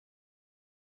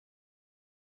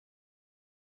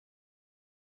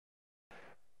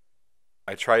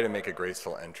I try to make a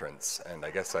graceful entrance, and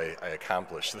I guess I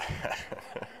accomplished that.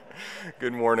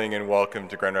 Good morning and welcome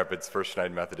to Grand Rapids First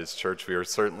United Methodist Church. We are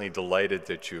certainly delighted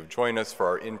that you have joined us for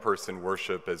our in-person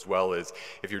worship, as well as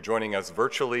if you're joining us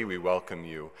virtually, we welcome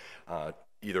you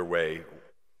either way.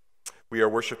 We are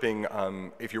worshiping,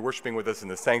 if you're worshiping with us in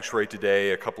the sanctuary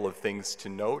today, a couple of things to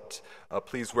note.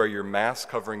 Please wear your mask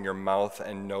covering your mouth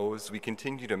and nose. We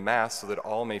continue to mask so that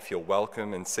all may feel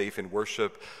welcome and safe in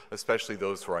worship, especially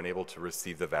those who are unable to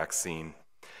receive the vaccine.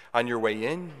 On your way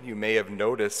in, you may have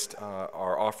noticed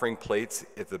our offering plates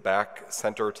at the back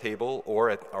center table or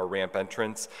at our ramp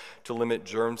entrance. To limit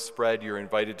germ spread, you're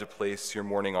invited to place your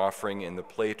morning offering in the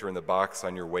plate or in the box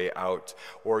on your way out,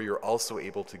 or you're also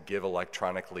able to give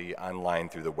electronically online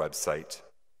through the website.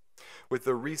 With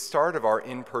the restart of our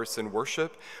in-person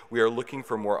worship, we are looking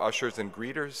for more ushers and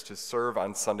greeters to serve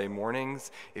on Sunday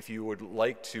mornings. If you would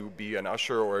like to be an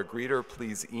usher or a greeter,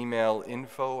 please email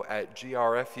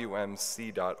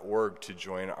info@grfumc.org to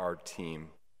join our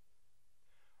team.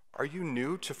 Are you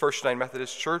new to First United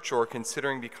Methodist Church or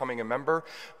considering becoming a member?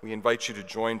 We invite you to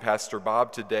join Pastor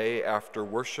Bob today after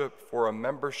worship for a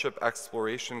membership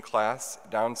exploration class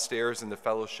downstairs in the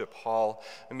fellowship hall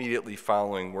immediately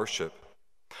following worship.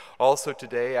 Also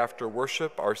today, after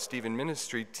worship, our Stephen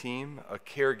Ministry team, a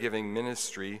caregiving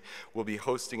ministry, will be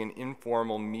hosting an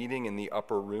informal meeting in the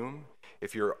upper room.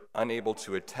 If you're unable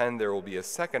to attend, there will be a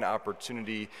second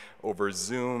opportunity over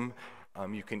Zoom.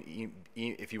 You can,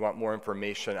 if you want more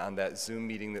information on that Zoom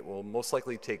meeting that will most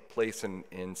likely take place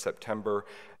in September,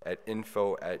 at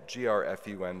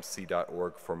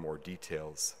info@grfumc.org for more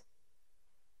details.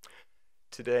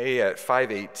 Today at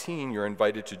 5:18, you're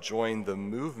invited to join the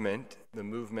movement. The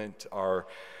movement, our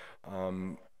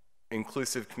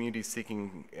inclusive community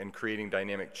seeking and creating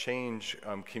dynamic change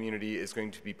community, is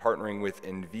going to be partnering with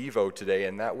In Vivo today,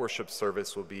 and that worship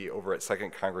service will be over at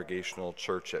Second Congregational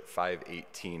Church at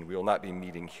 5:18. We will not be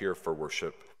meeting here for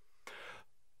worship.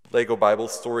 Lego Bible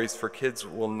Stories for Kids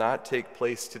will not take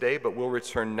place today, but will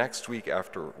return next week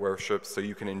after worship, so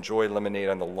you can enjoy lemonade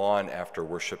on the lawn after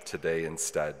worship today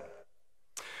instead.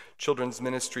 Children's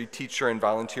ministry teacher and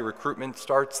volunteer recruitment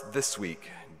starts this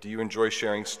week. Do you enjoy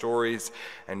sharing stories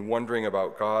and wondering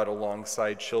about God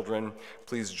alongside children?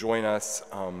 Please join us.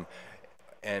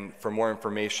 And for more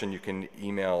information, you can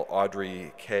email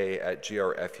Audrey K at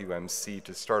grfumc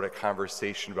to start a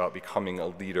conversation about becoming a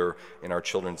leader in our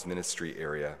children's ministry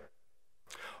area.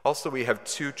 Also, we have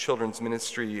 2 children's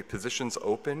ministry positions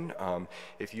open.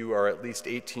 If you are at least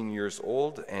 18 years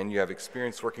old and you have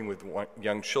experience working with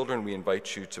young children, we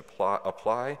invite you to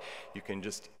apply. You can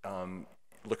just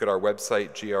look at our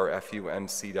website,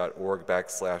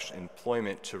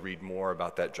 grfumc.org/employment, to read more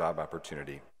about that job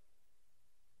opportunity.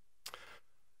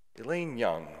 Elaine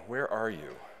Young, where are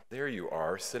you? There you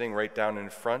are, sitting right down in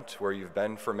front where you've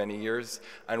been for many years.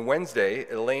 On Wednesday,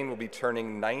 Elaine will be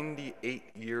turning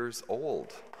 98 years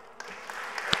old.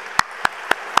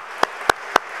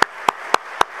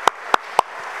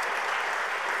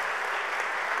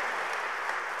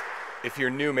 If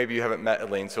you're new, maybe you haven't met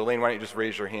Elaine. So Elaine, why don't you just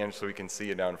raise your hand so we can see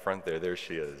you down front there. There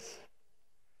she is.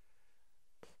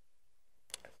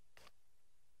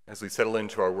 As we settle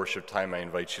into our worship time, I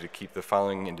invite you to keep the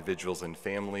following individuals and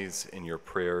families in your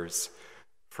prayers: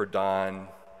 for Don,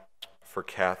 for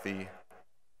Kathy,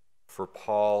 for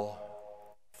Paul,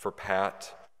 for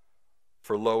Pat,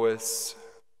 for Lois,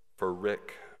 for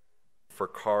Rick, for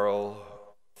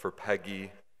Carl, for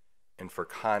Peggy, and for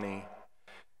Connie,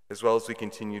 as well as we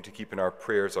continue to keep in our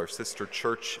prayers our sister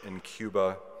church in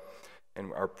Cuba,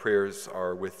 and our prayers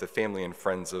are with the family and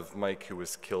friends of Mike, who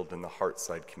was killed in the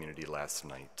Heartside community last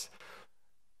night.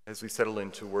 As we settle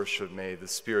into worship, may the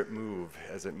Spirit move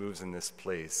as it moves in this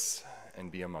place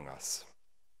and be among us.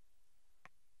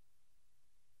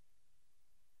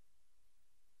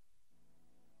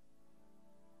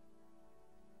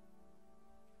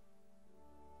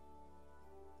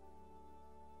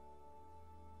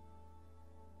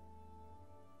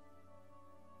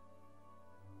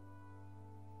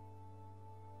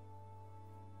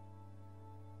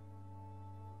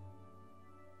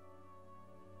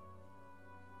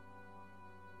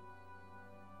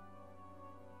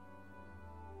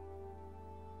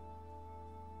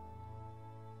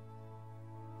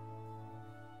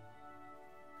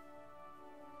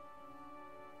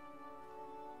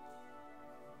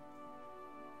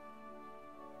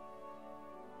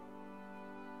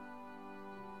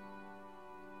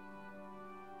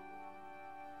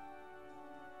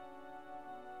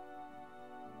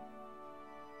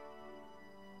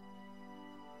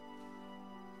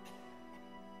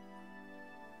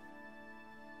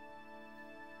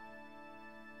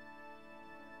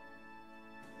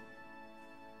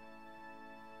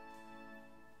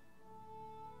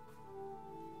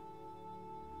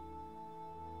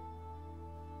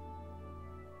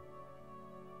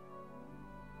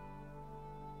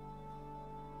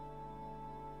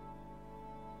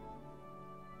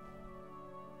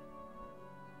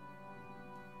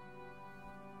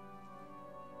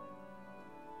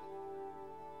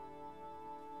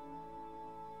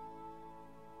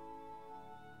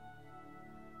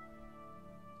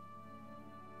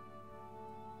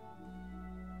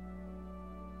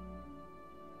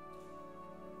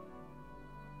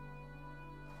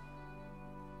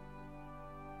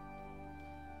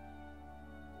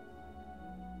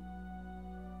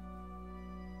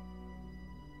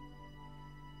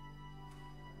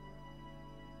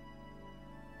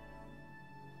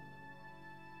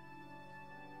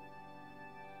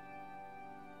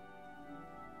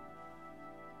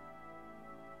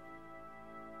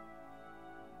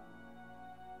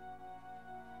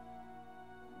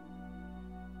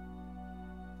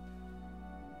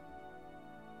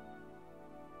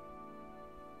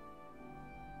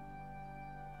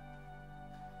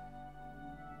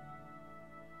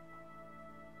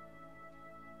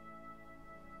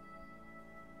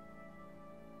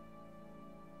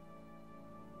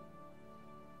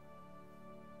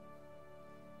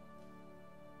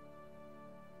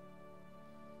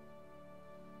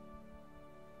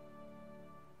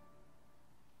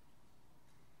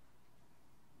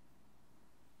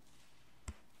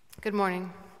 Good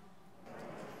morning.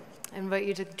 I invite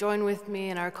you to join with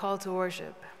me in our call to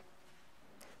worship.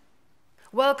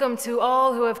 Welcome to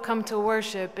all who have come to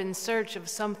worship in search of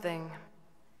something.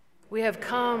 We have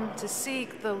come to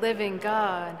seek the living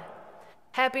God.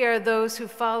 Happy are those who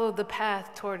follow the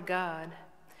path toward God,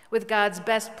 with God's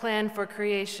best plan for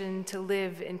creation to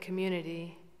live in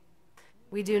community.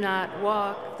 We do not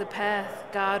walk the path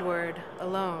Godward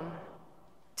alone.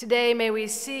 Today, may we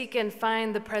seek and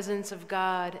find the presence of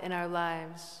God in our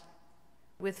lives.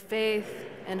 With faith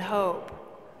and hope,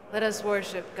 let us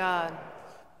worship God.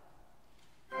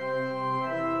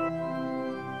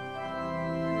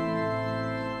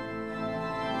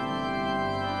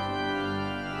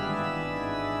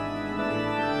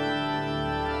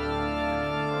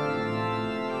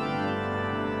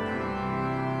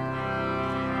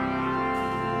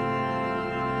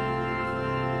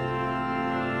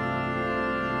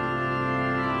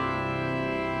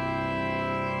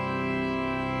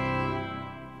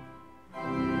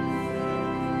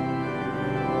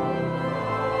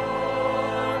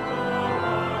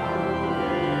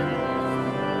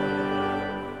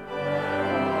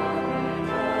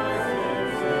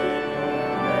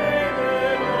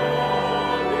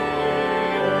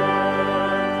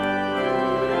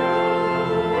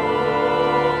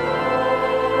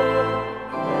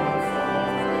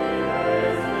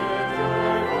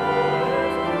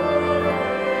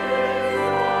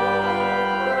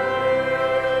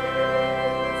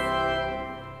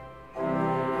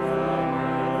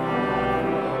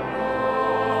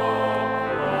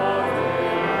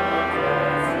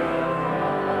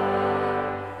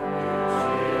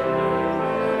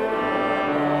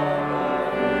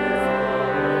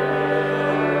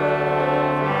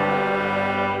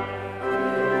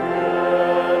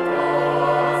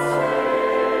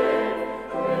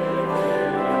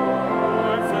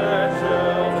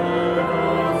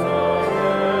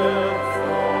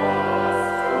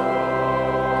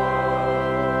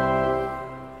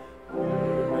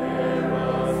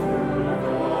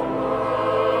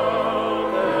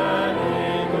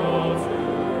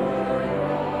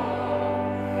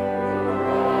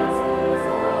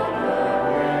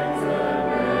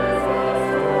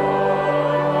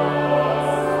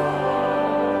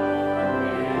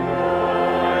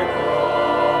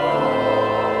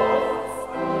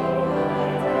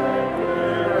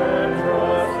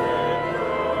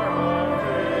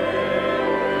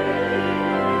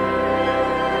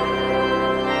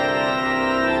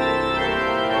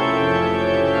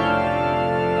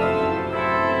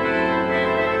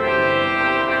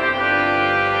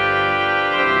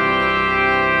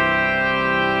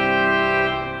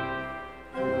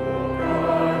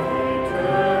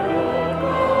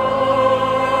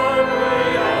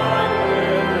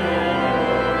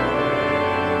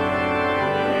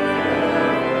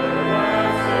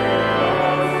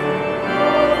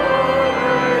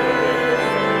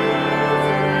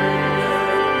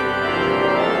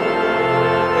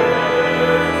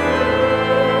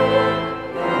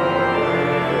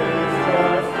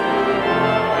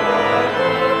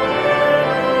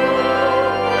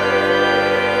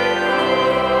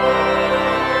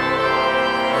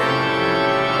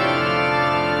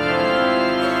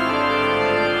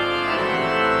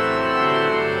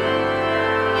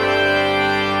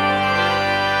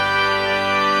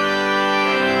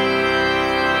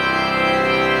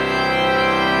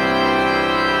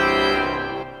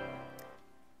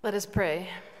 Let us pray.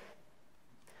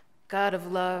 God of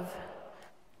love,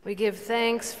 we give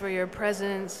thanks for your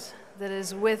presence that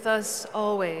is with us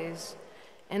always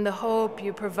and the hope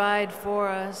you provide for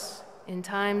us in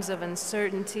times of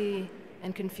uncertainty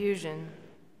and confusion.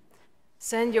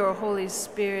 Send your Holy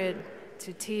Spirit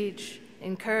to teach,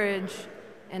 encourage,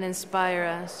 and inspire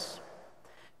us.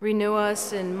 Renew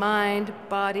us in mind,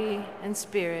 body, and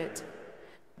spirit,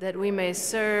 that we may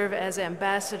serve as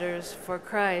ambassadors for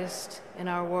Christ in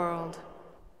our world.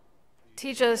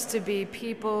 Teach us to be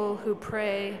people who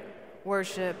pray,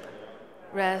 worship,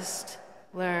 rest,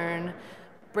 learn,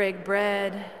 break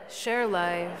bread, share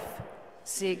life,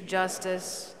 seek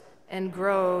justice, and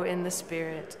grow in the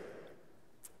Spirit.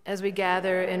 As we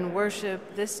gather in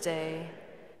worship this day,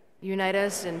 unite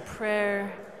us in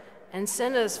prayer and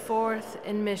send us forth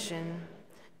in mission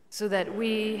so that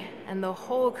we and the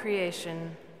whole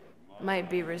creation might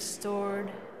be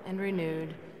restored and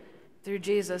renewed through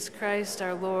Jesus Christ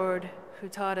our Lord, who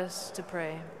taught us to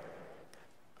pray.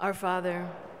 Our Father,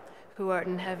 who art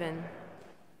in heaven,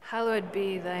 hallowed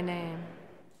be thy name.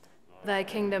 Thy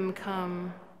kingdom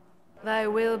come, thy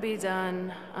will be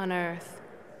done on earth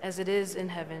as it is in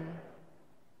heaven.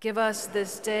 Give us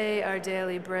this day our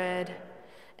daily bread,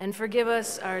 and forgive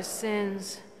us our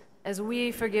sins as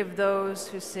we forgive those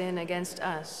who sin against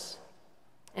us.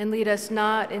 And lead us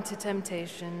not into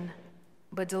temptation,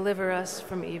 but deliver us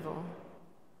from evil.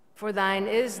 For thine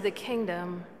is the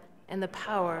kingdom, and the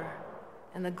power,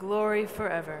 and the glory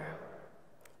forever.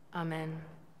 Amen.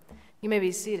 You may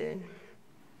be seated.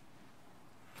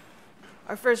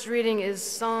 Our first reading is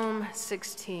Psalm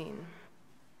 16.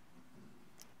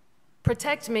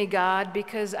 Protect me, God,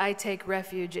 because I take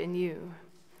refuge in you.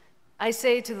 I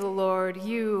say to the Lord,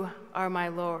 you are my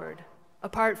Lord.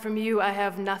 Apart from you, I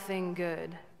have nothing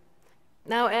good.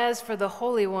 Now as for the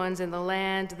holy ones in the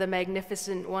land, the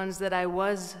magnificent ones that I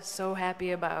was so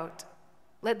happy about,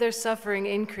 let their suffering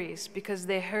increase because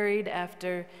they hurried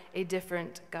after a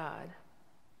different God.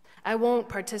 I won't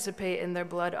participate in their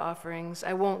blood offerings.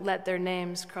 I won't let their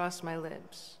names cross my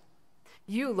lips.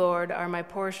 You, Lord, are my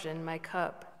portion, my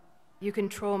cup. You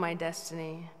control my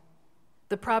destiny.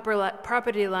 The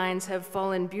property lines have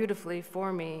fallen beautifully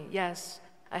for me. Yes,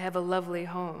 I have a lovely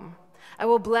home. I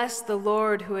will bless the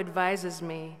Lord who advises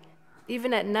me.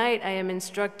 Even at night I am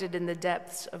instructed in the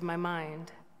depths of my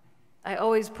mind. I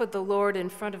always put the Lord in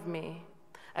front of me.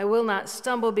 I will not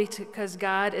stumble because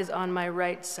God is on my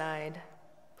right side.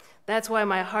 That's why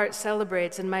my heart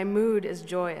celebrates and my mood is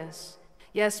joyous.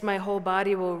 Yes, my whole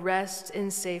body will rest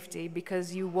in safety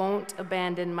because you won't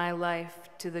abandon my life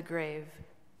to the grave.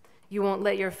 You won't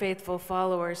let your faithful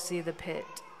followers see the pit.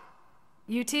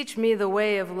 You teach me the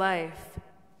way of life.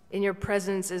 In your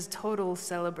presence is total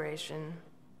celebration.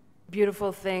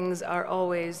 Beautiful things are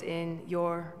always in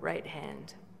your right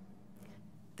hand.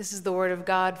 This is the word of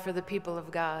God for the people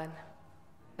of God.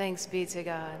 Thanks be to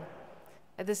God.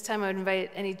 At this time, I would invite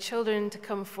any children to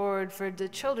come forward for the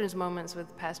children's moments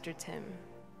with Pastor Tim.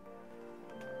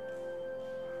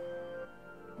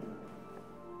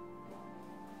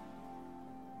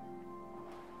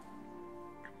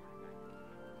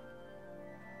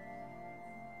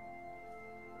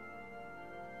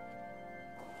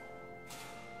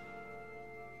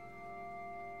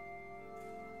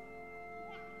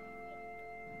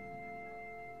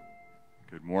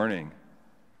 Good morning.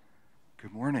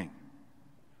 Good morning.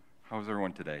 How's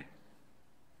everyone today?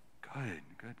 Good.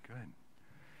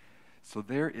 So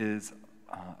there is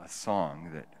a song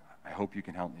that I hope you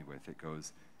can help me with. It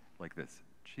goes like this.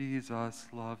 Jesus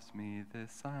loves me,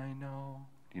 this I know.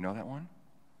 Do you know that one?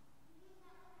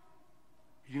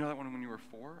 You know that one when you were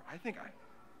 4?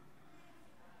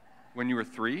 When you were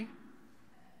 3?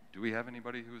 Do we have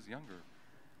anybody who is younger?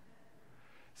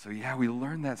 So yeah, we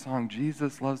learned that song,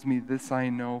 Jesus loves me, this I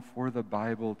know, for the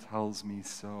Bible tells me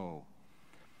so.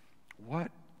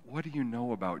 What do you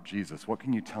know about Jesus? What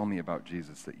can you tell me about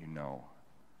Jesus that you know?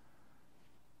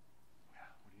 Yeah,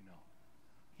 what do you know?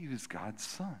 He was God's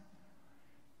son.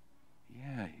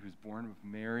 Yeah, he was born of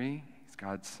Mary. He's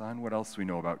God's son. What else do we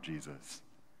know about Jesus?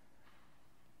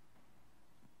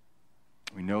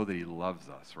 We know that he loves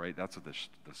us, right? That's what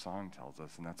the song tells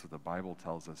us, and that's what the Bible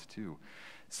tells us too.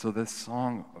 So this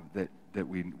song that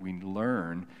we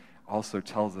learn also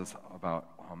tells us about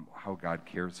how God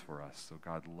cares for us. So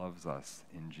God loves us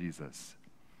in Jesus.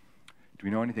 Do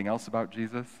we know anything else about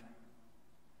Jesus?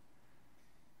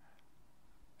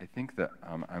 I think that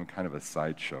I'm kind of a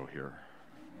sideshow here,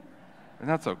 and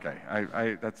that's okay.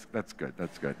 That's good.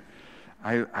 That's good.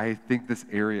 I think this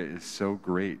area is so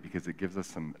great because it gives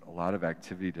us a lot of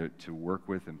activity to work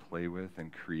with and play with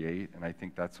and create, and I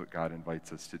think that's what God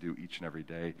invites us to do each and every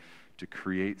day, to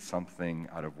create something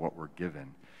out of what we're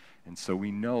given. And so we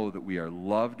know that we are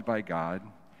loved by God,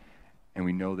 and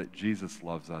we know that Jesus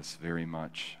loves us very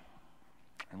much.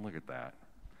 And look at that.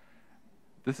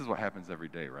 This is what happens every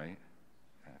day, right?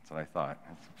 That's what I thought.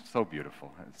 It's so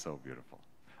beautiful. It's so beautiful.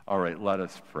 All right, let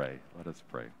us pray. Let us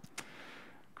pray.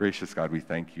 Gracious God, we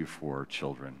thank you for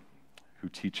children who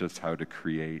teach us how to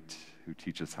create, who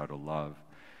teach us how to love.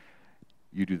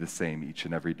 You do the same each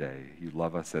and every day. You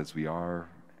love us as we are,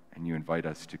 and you invite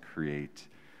us to create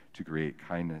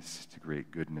kindness, to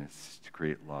create goodness, to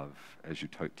create love, as you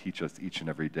teach us each and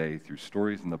every day through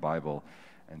stories in the Bible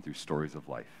and through stories of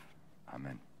life.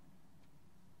 Amen.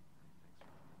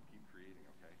 Keep creating,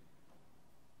 okay?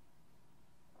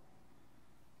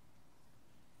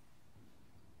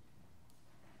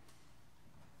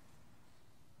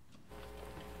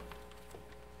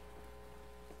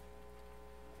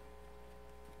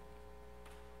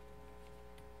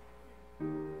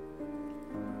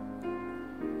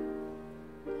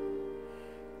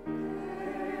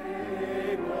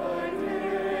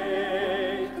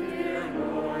 Dear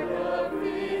Lord of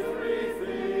these 3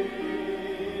 things.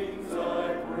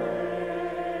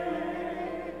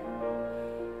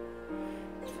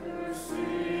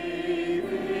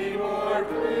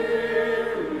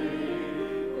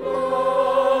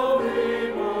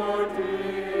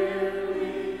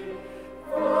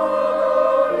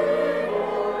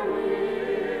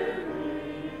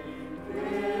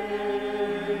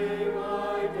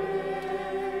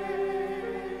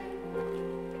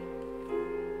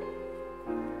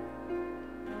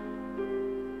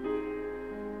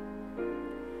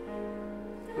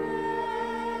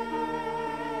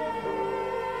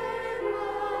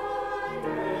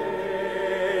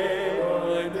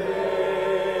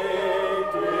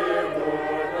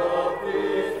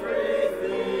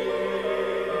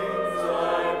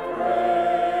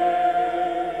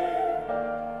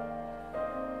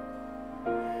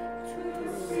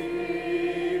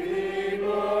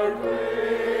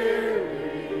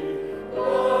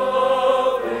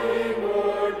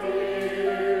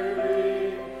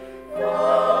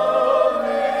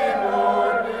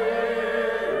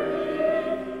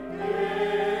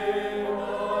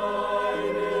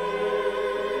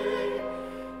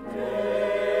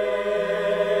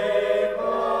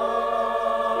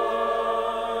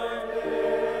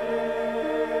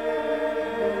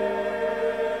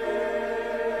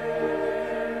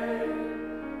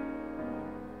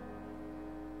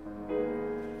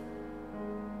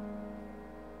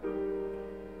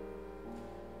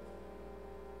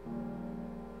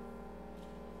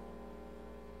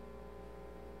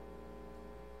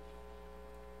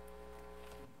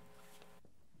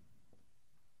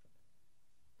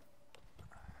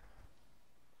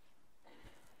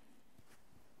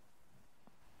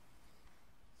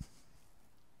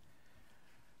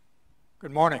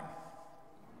 Good morning.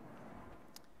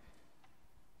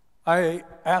 I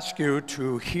ask you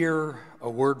to hear a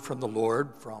word from the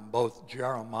Lord from both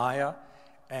Jeremiah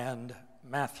and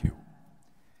Matthew.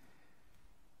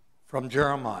 From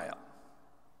Jeremiah.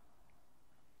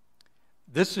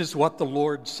 This is what the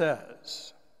Lord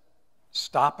says.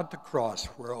 Stop at the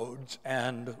crossroads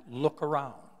and look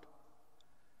around.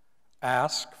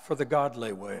 Ask for the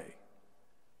godly way,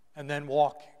 and then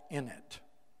walk in it.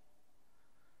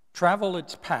 Travel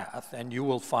its path, and you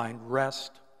will find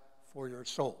rest for your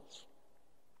souls.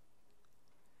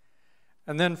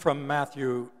 And then from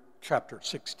Matthew chapter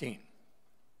 16.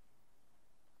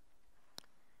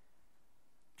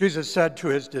 Jesus said to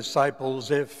his disciples,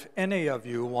 "If any of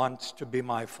you wants to be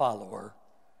my follower,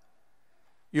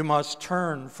 you must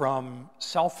turn from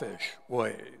selfish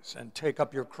ways and take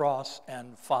up your cross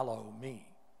and follow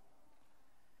me.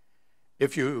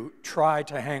 If you try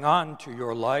to hang on to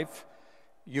your life,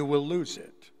 you will lose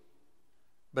it.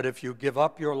 But if you give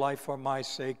up your life for my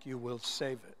sake, you will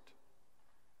save it.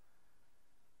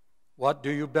 What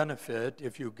do you benefit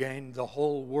if you gain the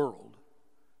whole world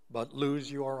but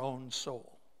lose your own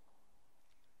soul?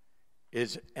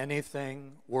 Is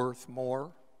anything worth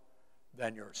more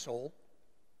than your soul?"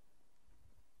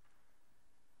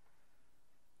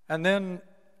 And then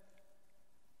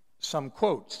some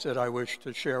quotes that I wish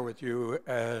to share with you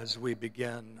as we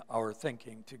begin our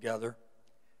thinking together.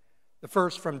 The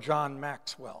first from John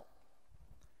Maxwell,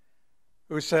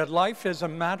 who said, "Life is a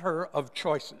matter of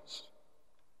choices,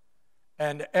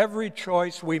 and every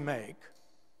choice we make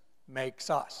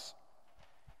makes us."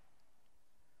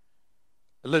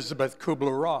 Elizabeth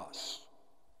Kubler-Ross,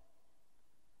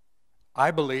 "I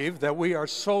believe that we are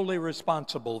solely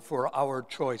responsible for our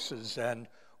choices, and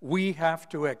we have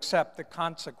to accept the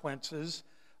consequences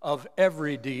of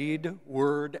every deed,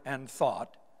 word, and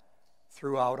thought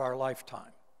throughout our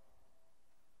lifetime."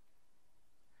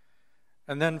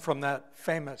 And then from that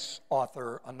famous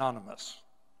author, Anonymous,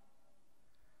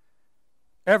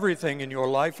 "Everything in your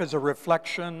life is a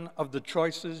reflection of the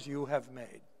choices you have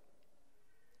made.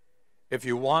 If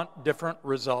you want different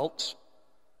results,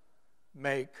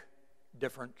 make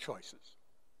different choices."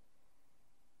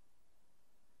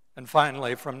 And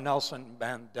finally, from Nelson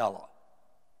Mandela,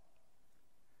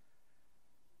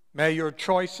 "May your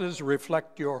choices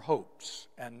reflect your hopes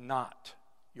and not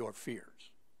your fears."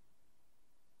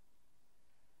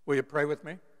 Will you pray with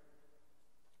me?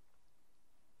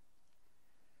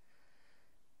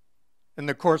 In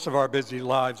the course of our busy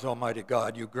lives, Almighty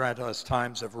God, you grant us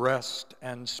times of rest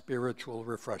and spiritual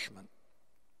refreshment.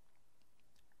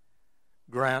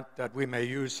 Grant that we may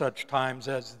use such times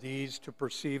as these to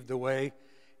perceive the way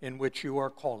in which you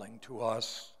are calling to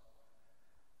us,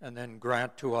 and then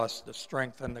grant to us the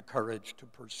strength and the courage to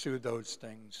pursue those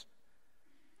things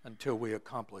until we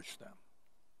accomplish them.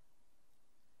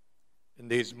 In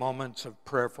these moments of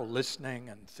prayerful listening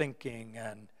and thinking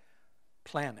and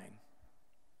planning,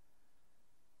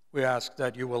 we ask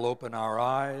that you will open our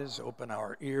eyes, open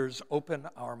our ears, open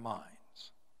our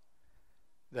minds,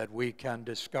 that we can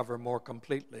discover more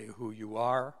completely who you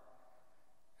are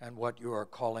and what you are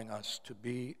calling us to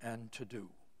be and to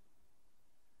do.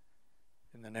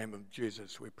 In the name of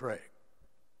Jesus we pray.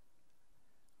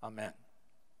 Amen.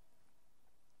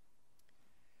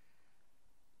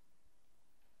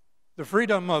 The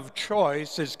freedom of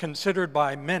choice is considered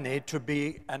by many to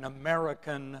be an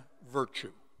American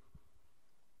virtue.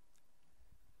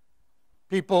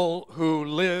 People who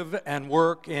live and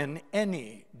work in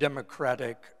any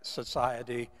democratic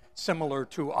society similar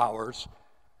to ours,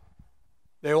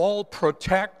 they all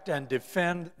protect and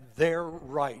defend their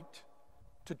right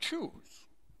to choose.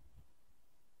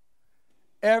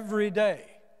 Every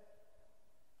day,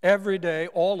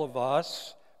 all of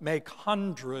us make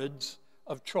hundreds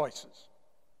of choices.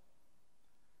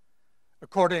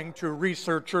 According to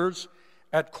researchers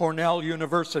at Cornell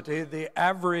University, the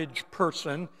average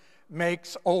person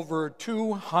makes over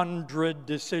 200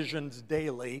 decisions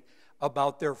daily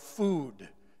about their food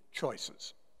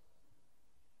choices.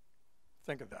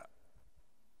 Think of that.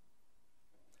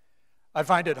 I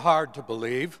find it hard to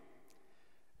believe,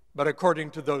 but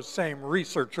according to those same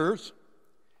researchers,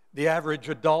 the average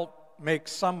adult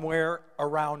makes somewhere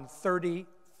around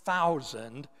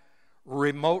 30,000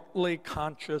 remotely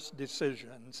conscious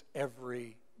decisions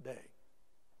every day.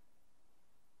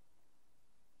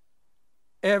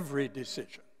 Every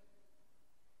decision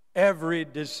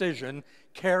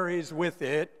carries with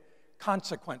it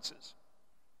consequences.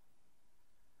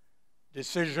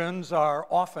 Decisions are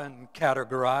often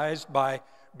categorized by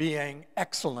being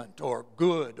excellent or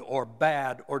good or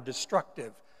bad or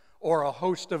destructive or a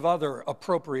host of other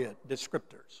appropriate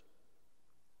descriptors.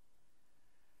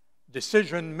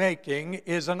 Decision-making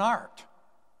is an art.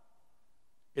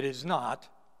 It is not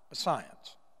a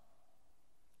science.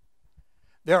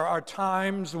 There are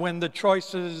times when the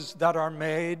choices that are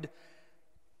made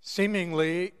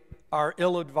seemingly are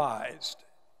ill-advised,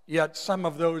 yet some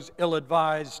of those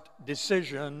ill-advised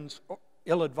decisions,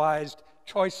 ill-advised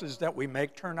choices that we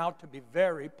make turn out to be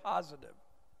very positive.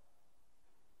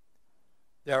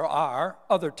 There are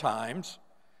other times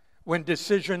when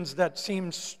decisions that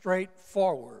seem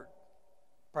straightforward,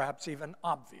 perhaps even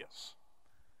obvious,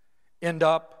 end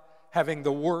up having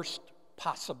the worst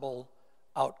possible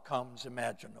outcomes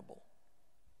imaginable.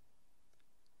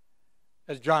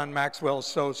 As John Maxwell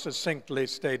so succinctly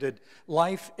stated,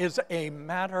 life is a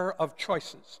matter of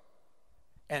choices,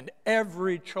 and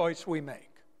every choice we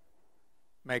make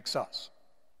makes us.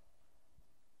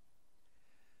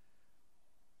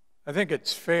 I think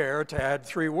it's fair to add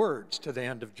 3 words to the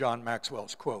end of John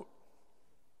Maxwell's quote.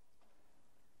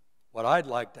 What I'd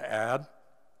like to add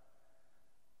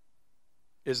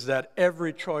is that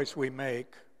every choice we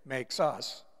make makes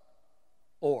us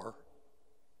or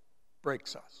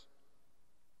breaks us.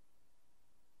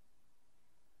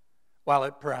 While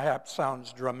it perhaps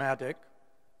sounds dramatic,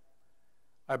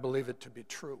 I believe it to be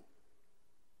true.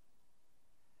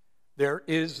 There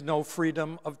is no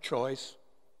freedom of choice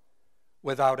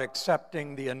without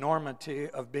accepting the enormity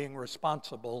of being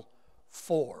responsible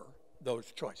for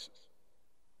those choices.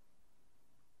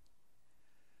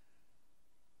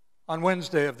 On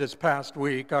Wednesday of this past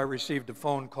week, I received a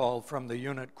phone call from the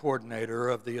unit coordinator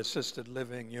of the assisted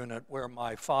living unit where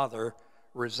my father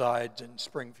resides in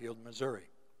Springfield, Missouri.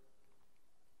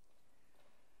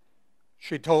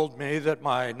 She told me that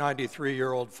my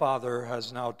 93-year-old father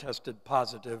has now tested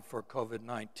positive for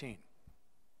COVID-19.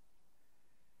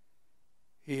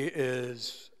 He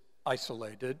is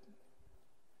isolated,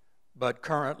 but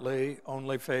currently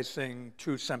only facing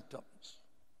 2 symptoms: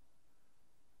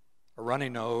 a runny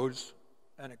nose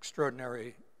and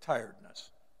extraordinary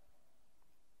tiredness.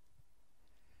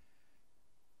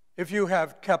 If you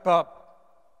have kept up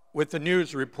with the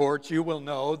news reports, you will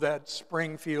know that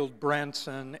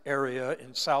Springfield-Branson area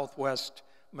in southwest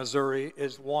Missouri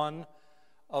is one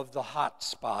of the hot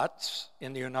spots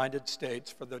in the United States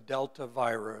for the Delta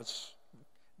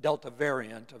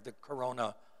variant of the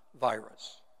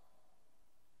coronavirus.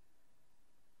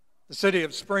 The city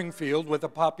of Springfield, with a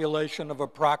population of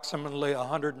approximately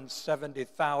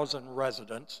 170,000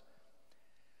 residents,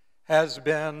 has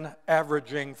been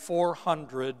averaging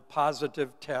 400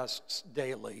 positive tests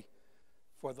daily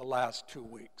for the last 2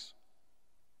 weeks.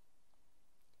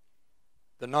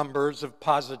 The numbers of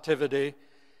positivity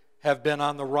have been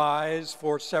on the rise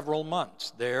for several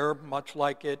months there, much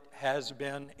like it has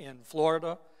been in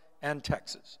Florida and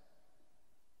Texas.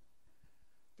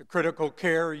 The critical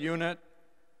care units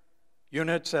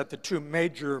at the 2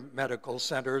 major medical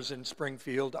centers in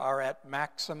Springfield are at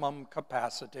maximum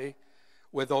capacity,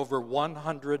 with over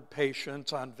 100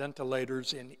 patients on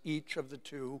ventilators in each of the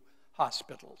 2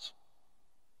 hospitals.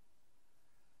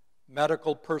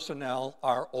 Medical personnel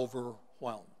are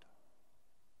overwhelmed.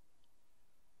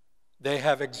 They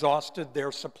have exhausted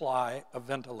their supply of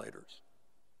ventilators.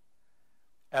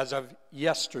 As of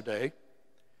yesterday,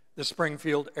 the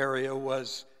Springfield area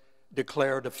was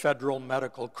declared a federal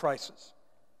medical crisis,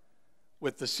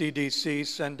 with the CDC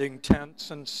sending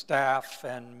tents and staff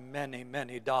and many,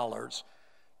 many dollars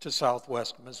to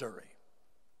southwest Missouri.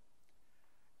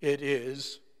 It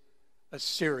is a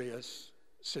serious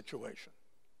situation.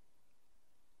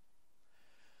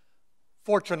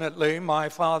 Fortunately, my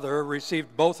father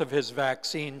received both of his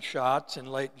vaccine shots in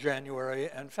late January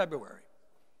and February.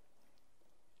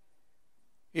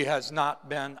 He has not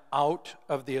been out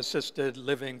of the assisted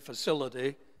living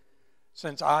facility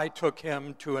since I took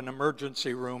him to an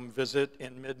emergency room visit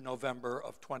in mid-November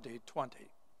of 2020.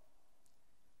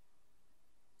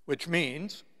 Which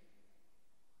means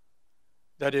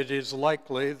that it is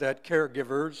likely that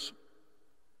caregivers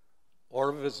or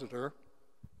a visitor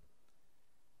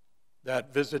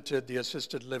that visited the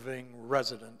assisted living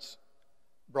residence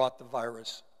brought the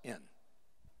virus in.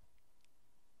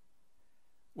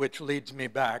 Which leads me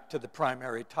back to the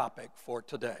primary topic for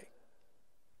today,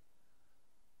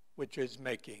 which is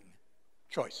making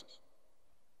choices.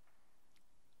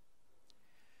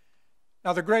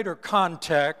 Now, the greater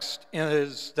context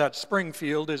is that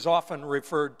Springfield is often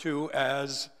referred to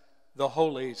as the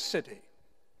Holy City.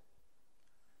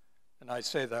 And I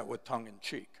say that with tongue in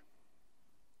cheek.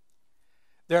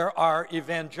 There are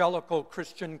evangelical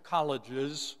Christian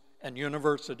colleges and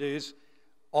universities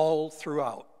all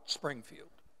throughout Springfield,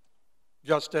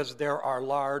 just as there are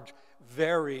large,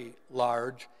 very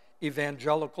large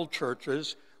evangelical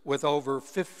churches with over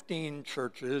 15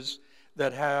 churches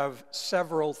that have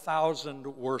several thousand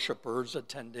worshipers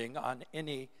attending on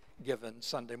any given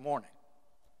Sunday morning.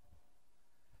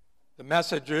 The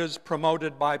messages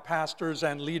promoted by pastors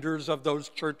and leaders of those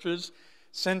churches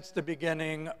since the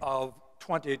beginning of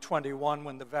 2021,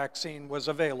 when the vaccine was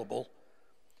available,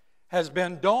 has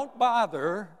been, don't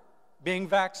bother being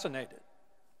vaccinated.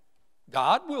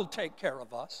 God will take care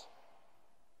of us.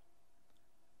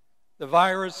 The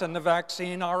virus and the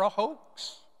vaccine are a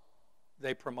hoax,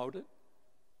 they promoted.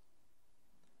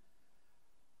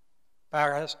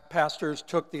 Pastors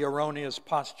took the erroneous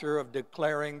posture of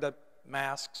declaring that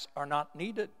masks are not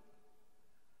needed,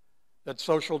 that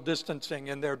social distancing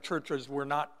in their churches were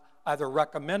not either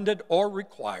recommended or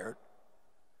required,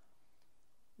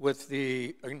 with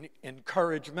the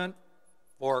encouragement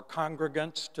for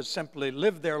congregants to simply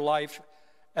live their life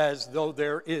as though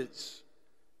there is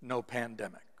no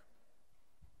pandemic.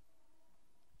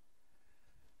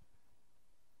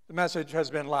 The message has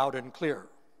been loud and clear.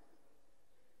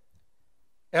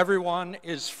 Everyone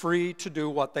is free to do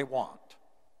what they want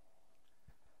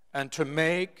and to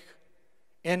make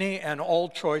any and all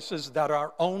choices that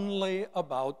are only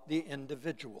about the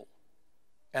individual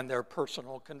and their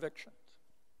personal convictions,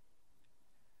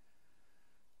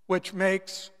 which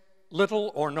makes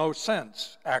little or no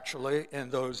sense, actually, in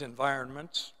those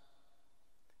environments,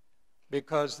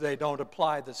 because they don't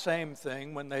apply the same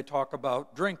thing when they talk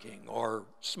about drinking or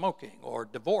smoking or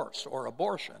divorce or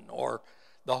abortion or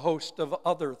the host of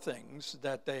other things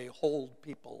that they hold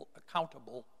people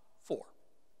accountable for.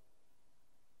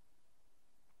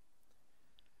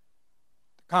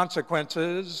 The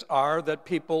consequences are that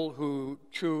people who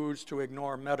choose to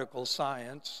ignore medical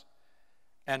science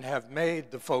and have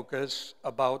made the focus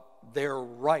about their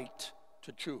right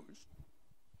to choose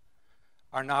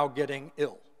are now getting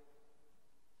ill,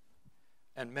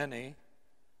 and many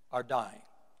are dying,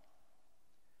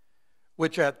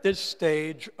 which at this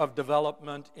stage of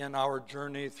development in our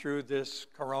journey through this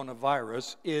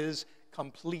coronavirus is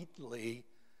completely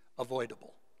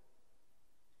avoidable.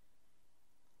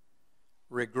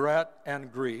 Regret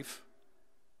and grief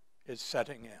is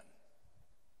setting in,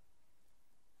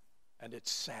 and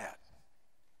it's sad.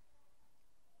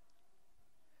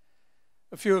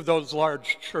 A few of those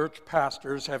large church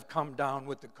pastors have come down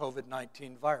with the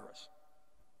COVID-19 virus.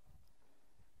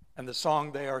 And the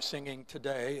song they are singing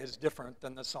today is different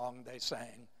than the song they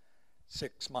sang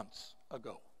 6 months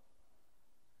ago.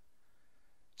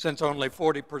 Since only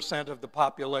 40% of the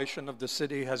population of the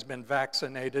city has been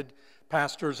vaccinated,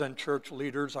 pastors and church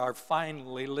leaders are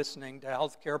finally listening to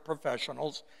healthcare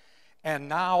professionals and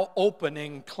now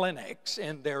opening clinics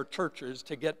in their churches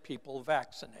to get people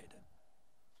vaccinated.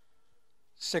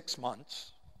 6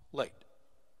 months late.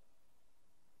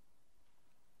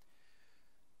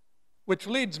 Which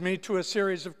leads me to a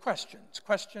series of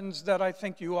questions that I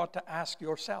think you ought to ask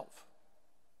yourself,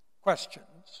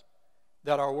 questions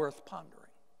that are worth pondering.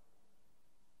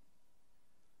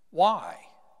 Why?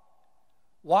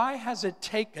 Why has it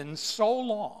taken so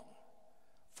long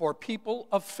for people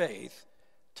of faith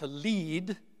to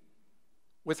lead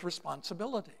with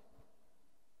responsibility?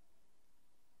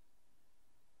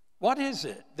 What is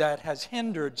it that has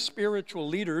hindered spiritual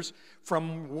leaders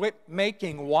from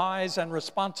making wise and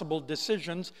responsible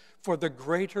decisions for the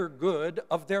greater good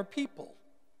of their people?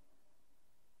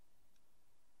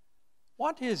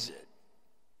 What is it?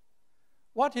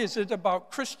 What is it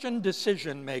about Christian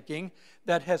decision-making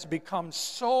that has become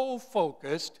so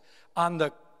focused on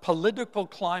the political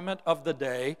climate of the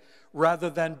day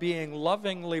rather than being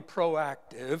lovingly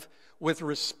proactive with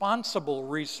responsible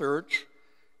research,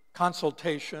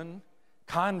 consultation,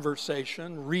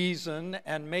 conversation, reason,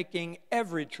 and making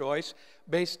every choice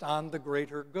based on the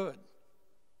greater good?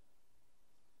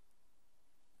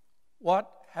 What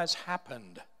has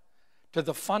happened to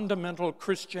the fundamental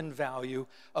Christian value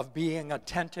of being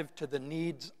attentive to the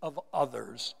needs of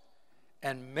others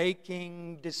and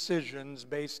making decisions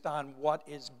based on what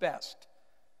is best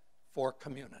for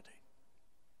community?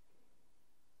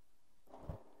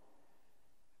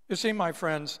 You see, my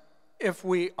friends, if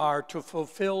we are to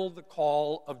fulfill the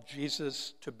call of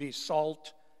Jesus to be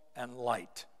salt and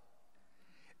light,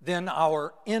 then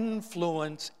our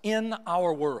influence in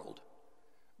our world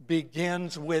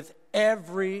begins with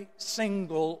every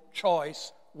single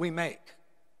choice we make.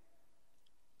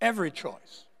 Every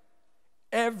choice,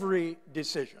 every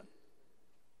decision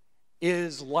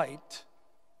is light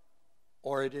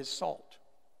or it is salt.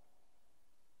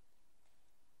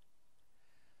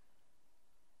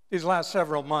 These last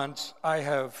several months, I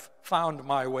have found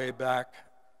my way back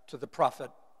to the prophet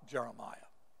Jeremiah.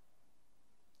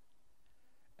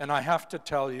 And I have to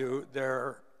tell you,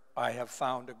 there I have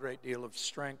found a great deal of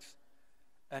strength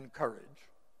and courage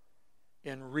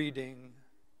in reading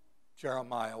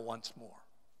Jeremiah once more.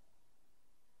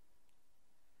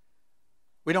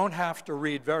 We don't have to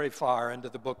read very far into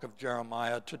the book of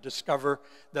Jeremiah to discover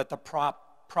that the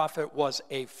prophet was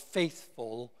a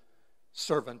faithful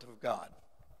servant of God.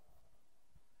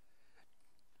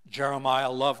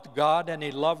 Jeremiah loved God and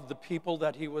he loved the people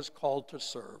that he was called to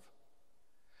serve.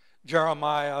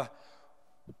 Jeremiah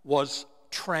was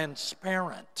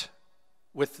transparent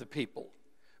with the people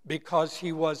because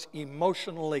he was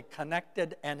emotionally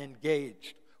connected and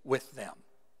engaged with them.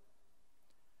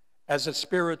 As a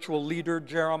spiritual leader,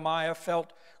 Jeremiah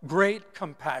felt great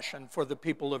compassion for the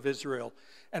people of Israel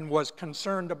and was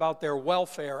concerned about their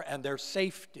welfare and their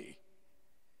safety.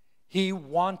 He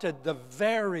wanted the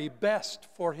very best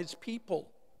for his people.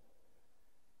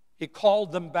 He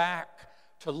called them back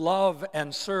to love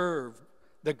and serve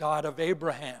the God of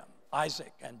Abraham,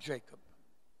 Isaac, and Jacob.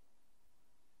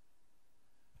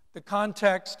 The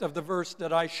context of the verse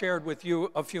that I shared with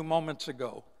you a few moments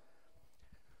ago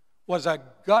was a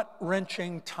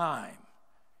gut-wrenching time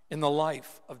in the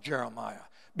life of Jeremiah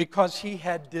because he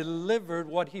had delivered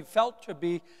what he felt to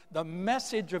be the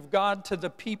message of God to the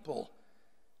people,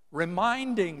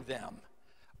 reminding them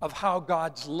of how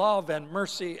God's love and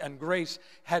mercy and grace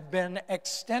had been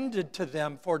extended to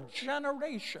them for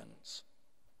generations.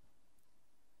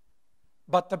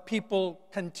 But the people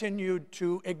continued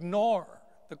to ignore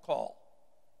the call.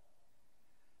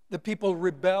 The people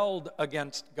rebelled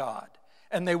against God,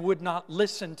 and they would not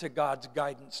listen to God's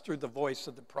guidance through the voice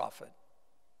of the prophet.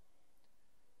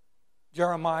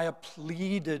 Jeremiah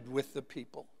pleaded with the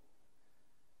people.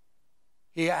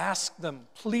 He asked them,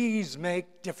 please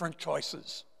make different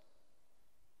choices.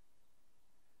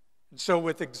 And so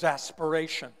with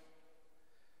exasperation,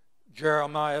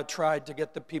 Jeremiah tried to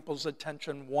get the people's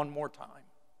attention one more time.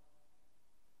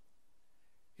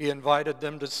 He invited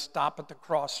them to stop at the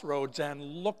crossroads and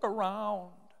look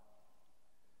around.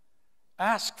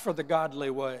 Ask for the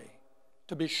godly way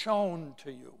to be shown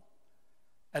to you,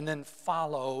 and then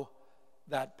follow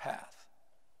that path.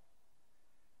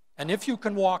 And if you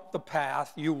can walk the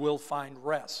path, you will find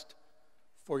rest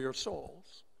for your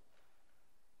souls.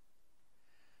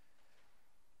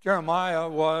 Jeremiah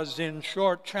was, in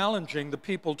short, challenging the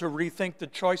people to rethink the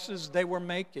choices they were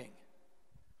making.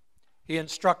 He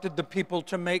instructed the people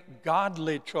to make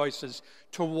godly choices,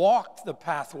 to walk the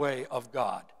pathway of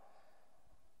God.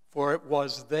 For it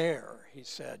was there, he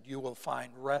said, you will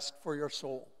find rest for your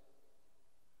soul.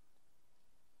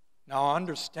 Now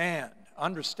understand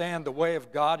the way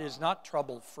of God is not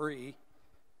trouble-free,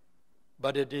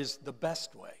 but it is the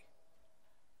best way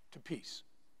to peace.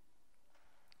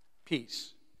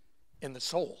 Peace in the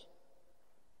soul.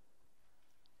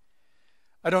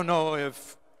 I don't know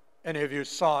if any of you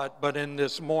saw it, but in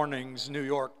this morning's New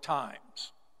York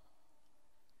Times,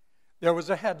 there was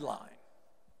a headline.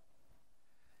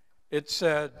 It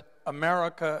said,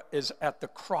 America is at the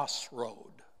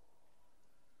crossroad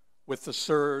with the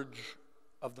surge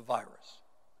of the virus.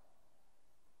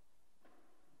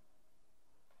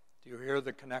 Do you hear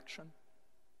the connection?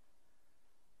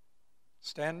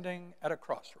 Standing at a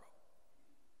crossroad.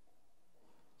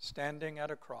 Standing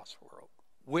at a crossroad.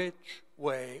 Which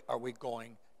way are we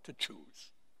going to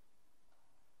choose?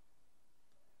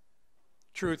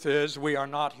 Truth is, we are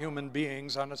not human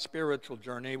beings on a spiritual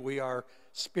journey. We are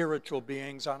spiritual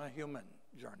beings on a human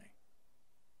journey.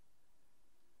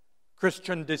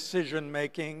 Christian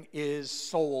decision-making is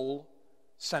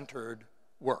soul-centered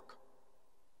work.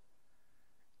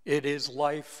 It is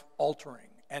life-altering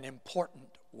and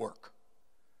important work,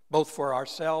 both for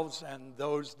ourselves and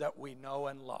those that we know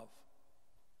and love.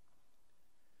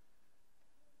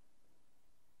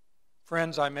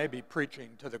 Friends, I may be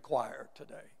preaching to the choir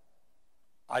today.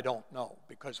 I don't know,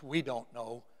 because we don't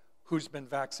know who's been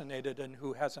vaccinated and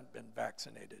who hasn't been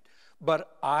vaccinated.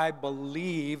 But I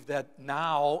believe that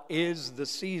now is the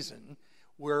season,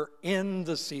 we're in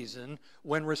the season,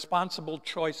 when responsible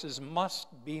choices must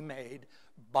be made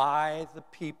by the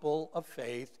people of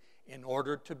faith in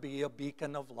order to be a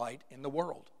beacon of light in the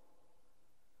world.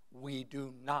 We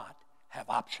do not have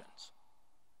options.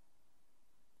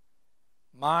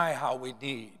 My, how we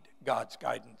need God's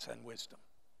guidance and wisdom.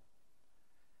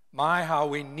 My, how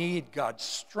we need God's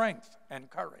strength and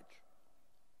courage.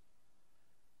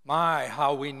 My,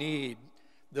 how we need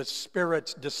the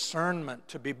Spirit's discernment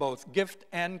to be both gift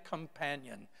and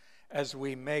companion as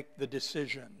we make the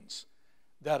decisions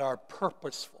that are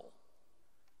purposeful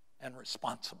and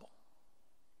responsible.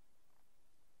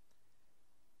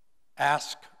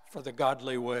 Ask for the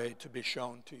godly way to be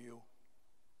shown to you,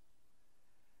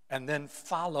 and then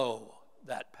follow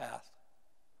that path.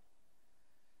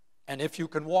 And if you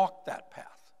can walk that path,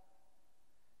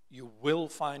 you will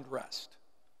find rest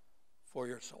for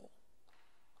your soul.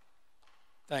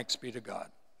 Thanks be to God.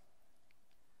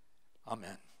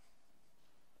 Amen.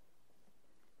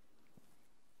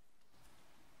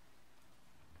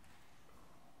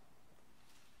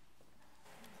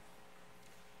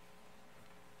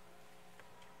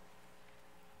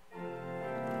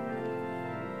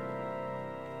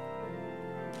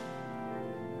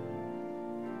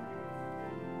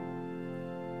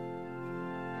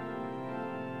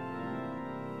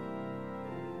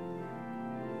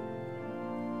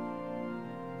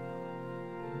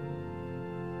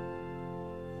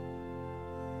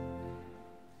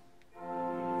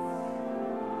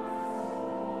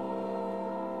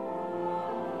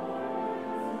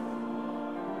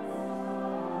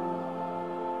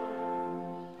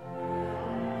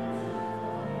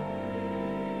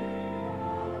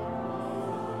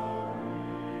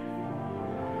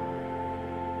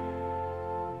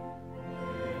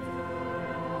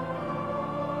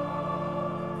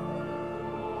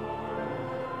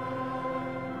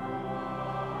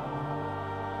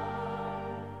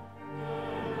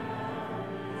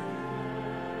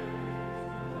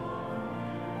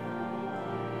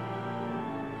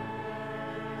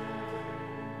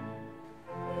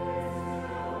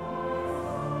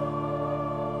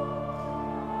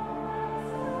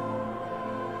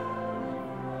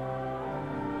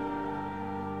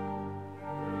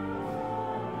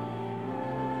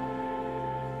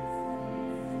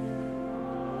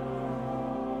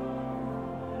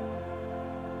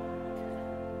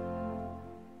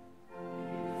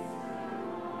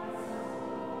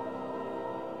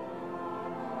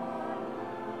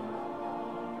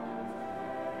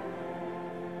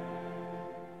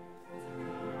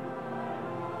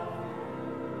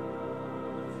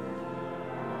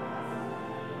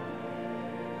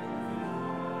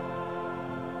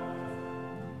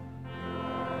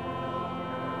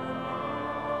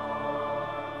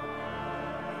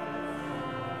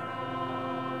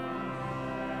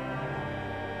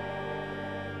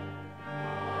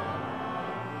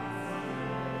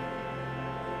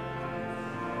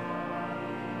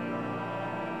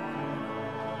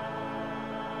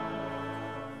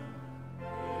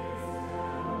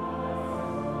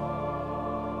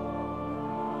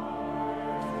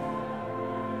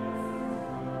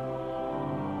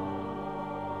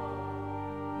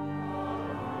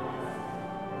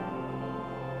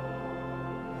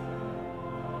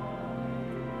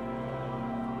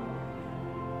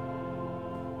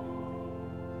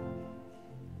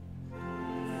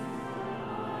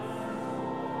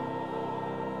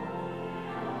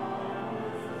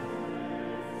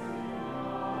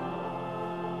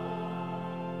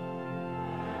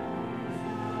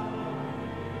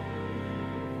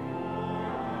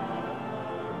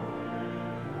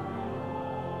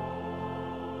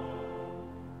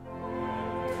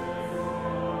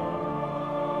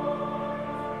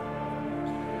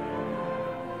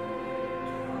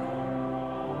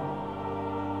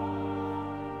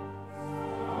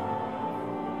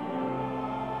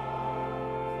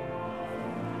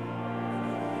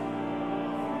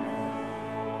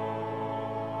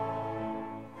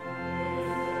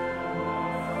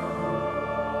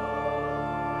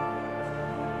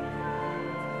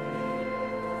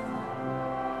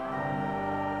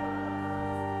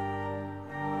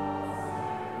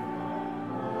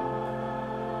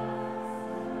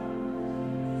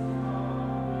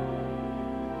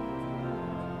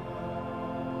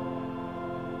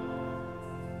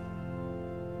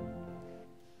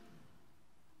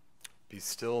 Be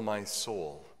still, my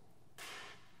soul.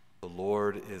 The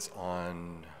Lord is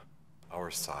on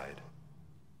our side.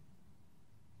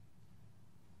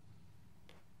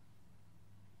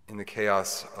 In the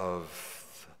chaos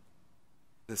of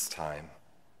this time,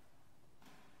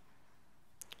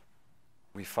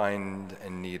 we find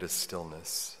and need a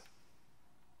stillness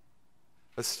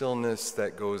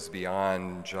that goes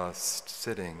beyond just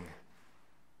sitting,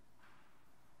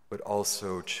 but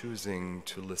also choosing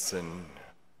to listen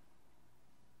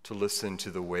to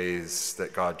the ways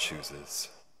that God chooses.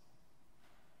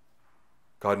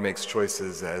 God makes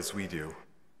choices as we do,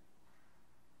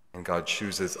 and God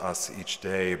chooses us each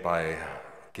day by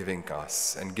giving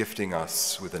us and gifting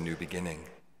us with a new beginning.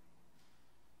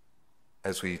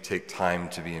 As we take time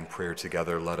to be in prayer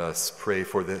together, let us pray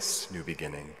for this new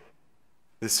beginning,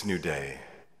 this new day,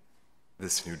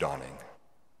 this new dawning.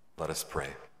 Let us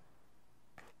pray.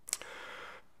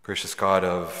 Gracious God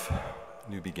of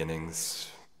new beginnings,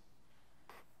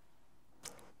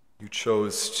 you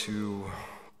chose to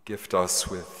gift us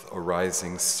with a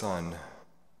rising sun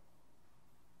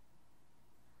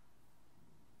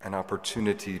an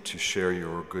opportunity to share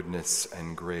your goodness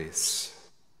and grace.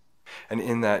 And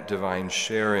in that divine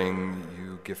sharing,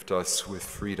 you gift us with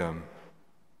freedom.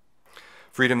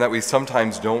 Freedom that we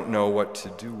sometimes don't know what to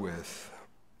do with.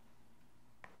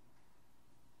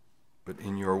 But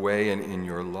in your way and in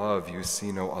your love, you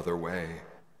see no other way.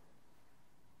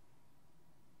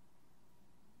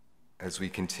 As we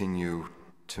continue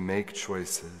to make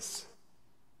choices,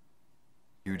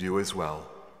 you do as well.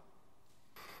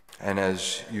 And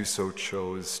as you so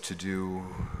chose to do,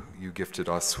 you gifted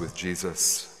us with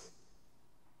Jesus.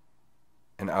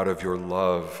 And out of your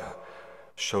love,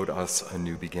 showed us a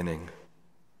new beginning,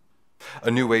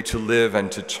 a new way to live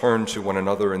and to turn to one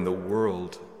another in the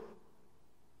world.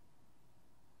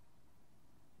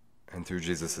 And through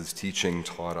Jesus' teaching,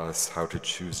 taught us how to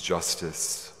choose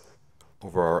justice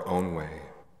over our own way,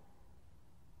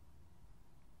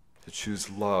 to choose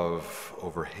love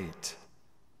over hate,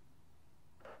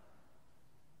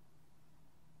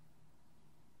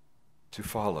 to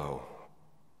follow,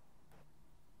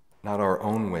 not our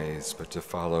own ways, but to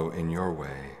follow in your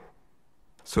way,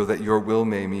 so that your will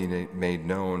may be made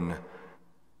known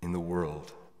in the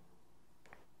world.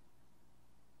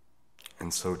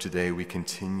 And so today we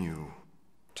continue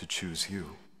to choose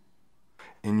you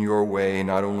in your way,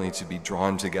 not only to be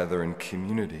drawn together in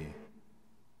community,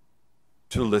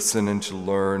 to listen and to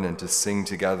learn and to sing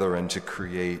together and to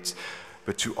create,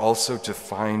 but to also to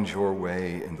find your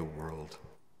way in the world.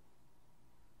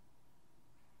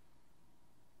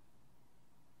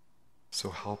 So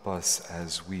help us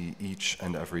as we each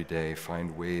and every day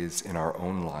find ways in our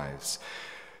own lives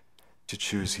to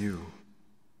choose you,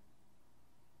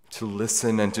 to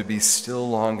listen and to be still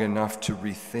long enough to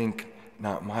rethink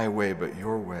not my way but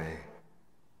your way.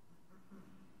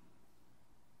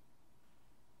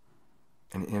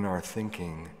 And in our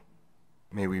thinking,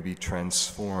 may we be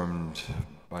transformed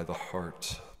by the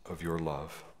heart of your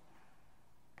love.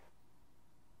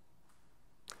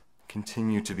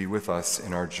 Continue to be with us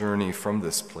in our journey from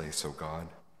this place, O God,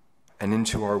 and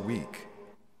into our week,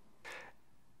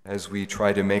 as we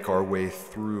try to make our way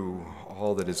through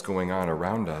all that is going on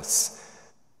around us.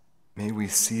 May we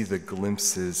see the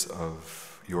glimpses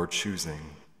of your choosing,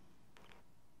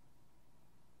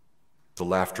 the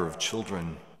laughter of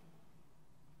children,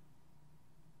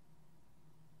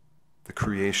 the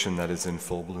creation that is in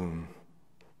full bloom,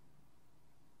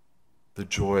 the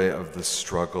joy of the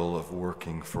struggle of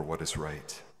working for what is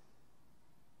right,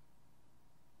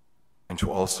 and to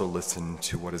also listen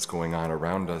to what is going on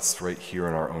around us right here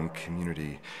in our own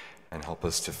community and help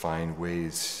us to find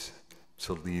ways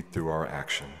to lead through our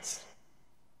actions.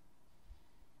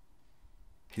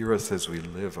 Hear us as we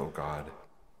live, O God,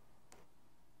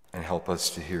 and help us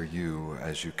to hear you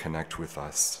as you connect with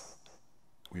us.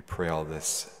 We pray all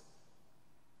this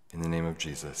in the name of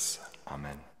Jesus.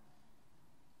 Amen.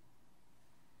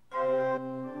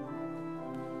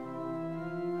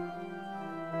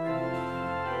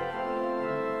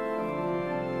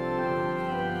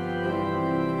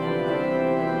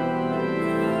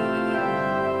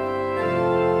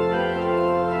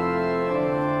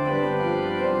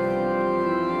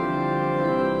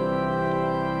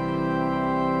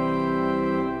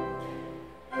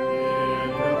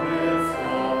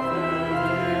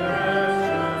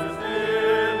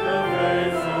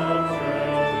 Face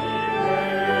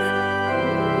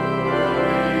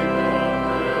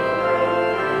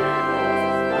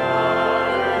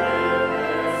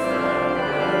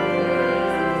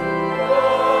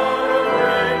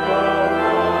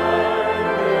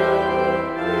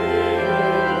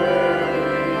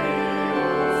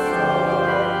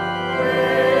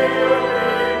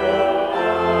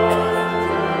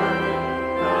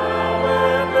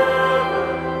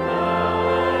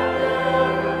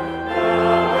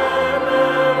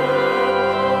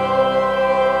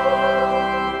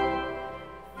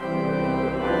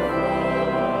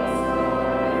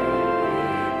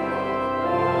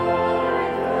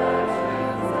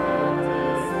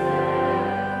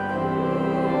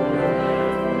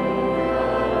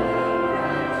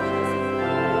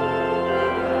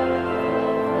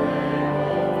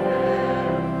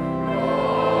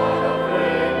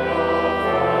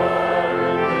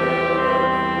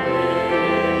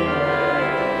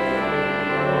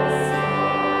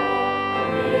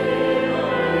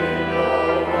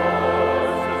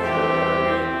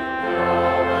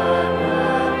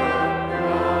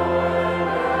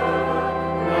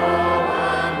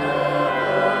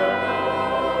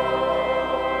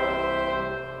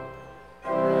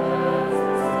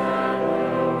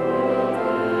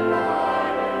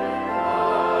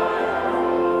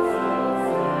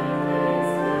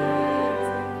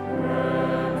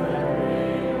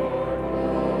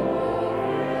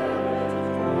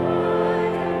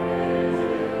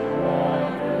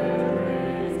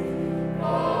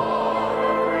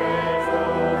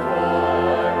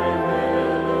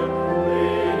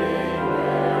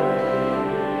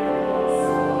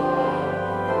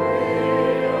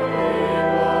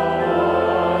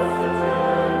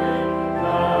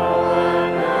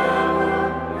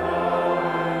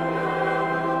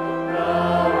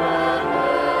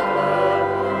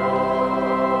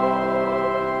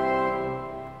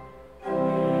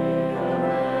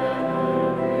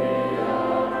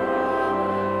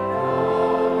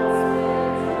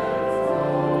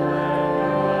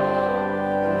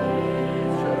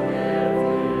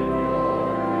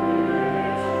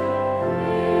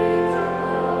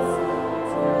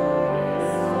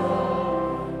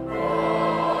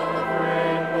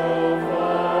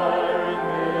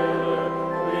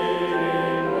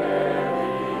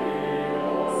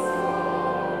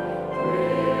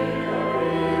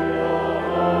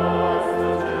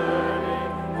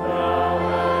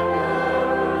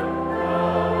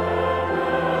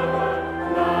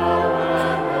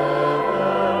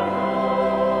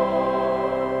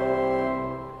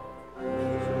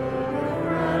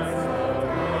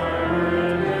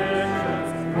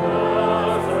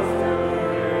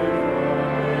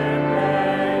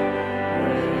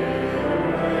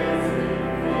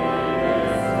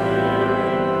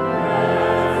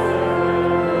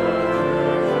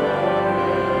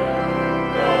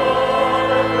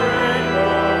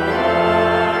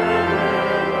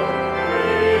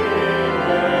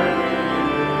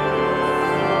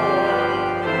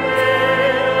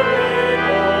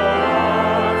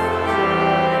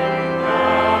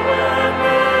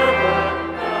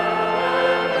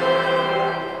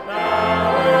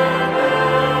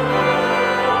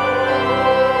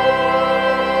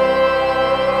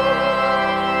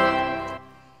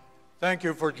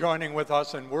Thank you for joining with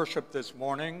us in worship this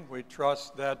morning. We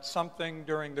trust that something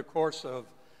during the course of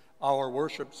our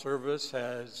worship service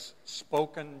has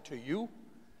spoken to you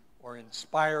or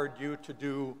inspired you to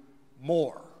do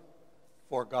more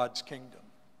for God's kingdom.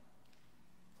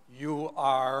 You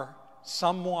are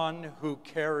someone who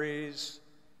carries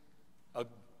a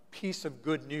piece of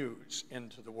good news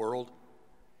into the world.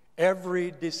 Every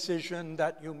decision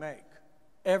that you make,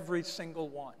 every single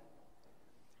one,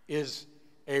 is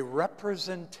a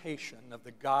representation of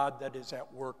the God that is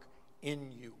at work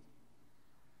in you.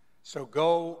 So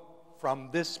go from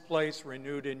this place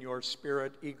renewed in your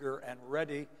spirit, eager and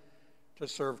ready to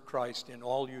serve Christ in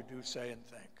all you do, say, and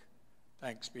think.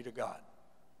 Thanks be to God.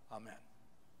 Amen.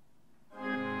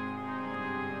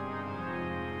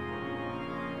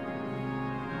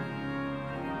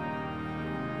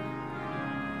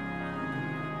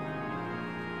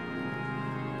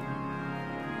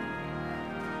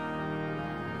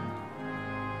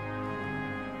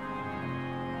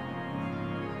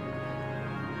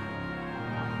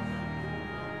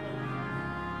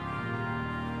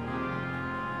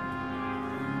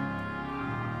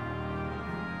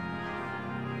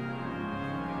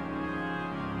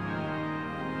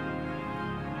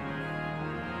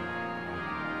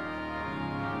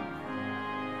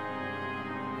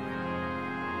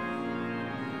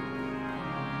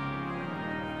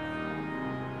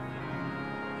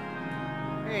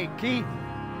 Hey, Keith.